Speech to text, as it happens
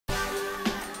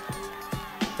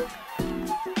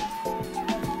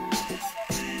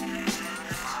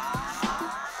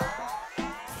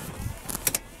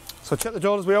So check the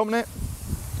door as we open it.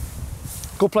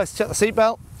 Good place to check the seat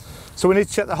belt. So we need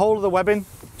to check the whole of the webbing.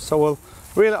 So we'll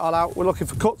reel it all out. We're looking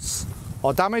for cuts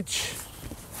or damage.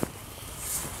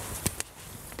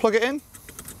 Plug it in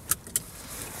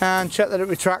and check that it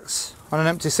retracts on an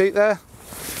empty seat there,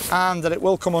 and that it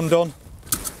will come undone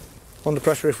under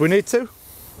pressure if we need to.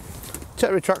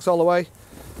 Check it retracts all the way.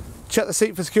 Check the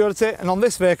seat for security, and on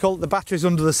this vehicle the battery's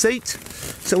under the seat,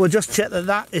 so we'll just check that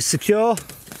that is secure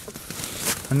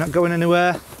and not going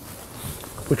anywhere.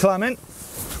 We climb in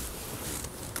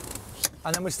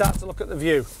and then we start to look at the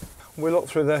view. We look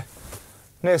through the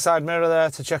near side mirror there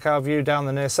to check our view down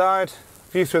the near side.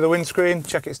 View through the windscreen,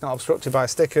 check it's not obstructed by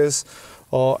stickers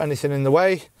or anything in the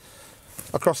way.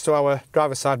 Across to our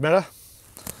driver's side mirror.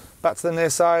 Back to the near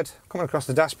side, coming across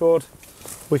the dashboard,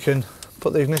 we can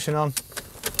put the ignition on.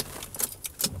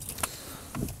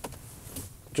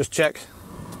 Just check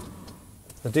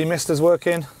the demister's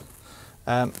working.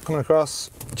 Coming across,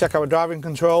 check our driving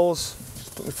controls.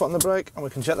 Put my foot on the brake and we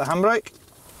can check the handbrake.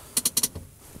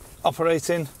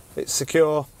 Operating, it's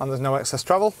secure and there's no excess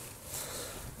travel.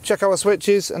 Check our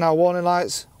switches and our warning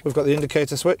lights. We've got the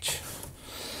indicator switch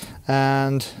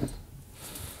and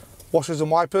washers and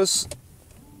wipers.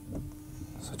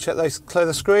 So check they clear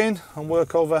the screen and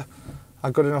work over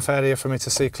a good enough area for me to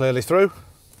see clearly through.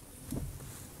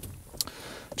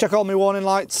 Check all my warning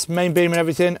lights, main beam and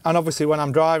everything, and obviously when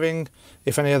I'm driving,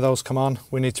 if any of those come on,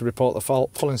 we need to report the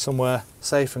fault, pull in somewhere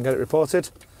safe and get it reported.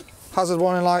 Hazard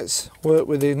warning lights, work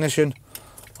with the ignition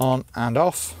on and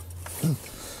off.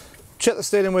 Check the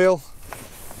steering wheel,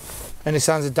 any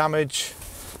signs of damage,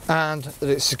 and that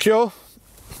it's secure.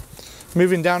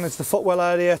 Moving down into the footwell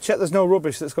area, check there's no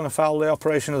rubbish that's going to foul the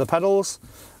operation of the pedals,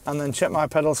 and then check my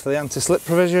pedals for the anti-slip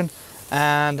provision,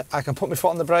 and I can put my foot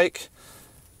on the brake,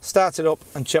 start it up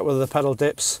and check whether the pedal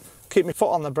dips, keep my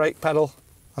foot on the brake pedal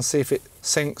and see if it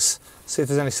sinks, see if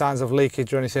there's any signs of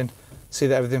leakage or anything, see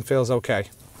that everything feels okay.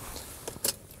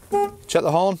 Check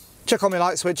the horn, check all my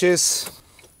light switches.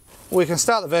 We can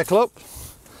start the vehicle up,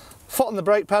 foot on the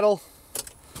brake pedal,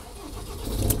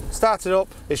 start it up,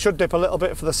 it should dip a little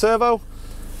bit for the servo,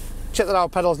 check that our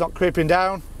pedal's not creeping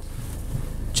down,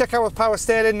 check our power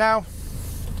steering now,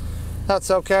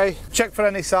 that's okay, check for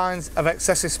any signs of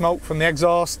excessive smoke from the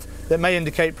exhaust that may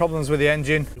indicate problems with the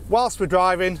engine. Whilst we're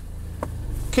driving,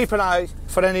 keep an eye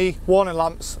for any warning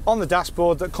lamps on the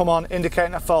dashboard that come on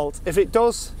indicating a fault. If it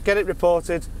does, get it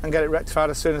reported and get it rectified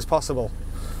as soon as possible.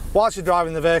 Whilst you're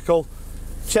driving the vehicle,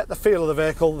 check the feel of the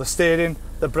vehicle, the steering,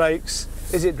 the brakes.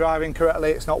 Is it driving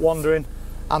correctly? It's not wandering,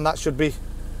 and that should be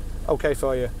okay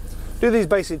for you. Do these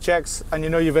basic checks and you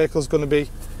know your vehicle's going to be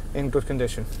in good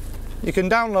condition. You can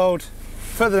download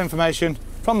further information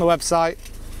from the website,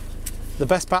 the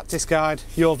best practice guide,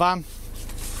 your van.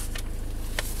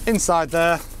 Inside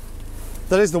there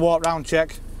is the walk round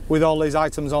check with all these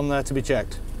items on there to be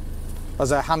checked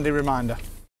as a handy reminder.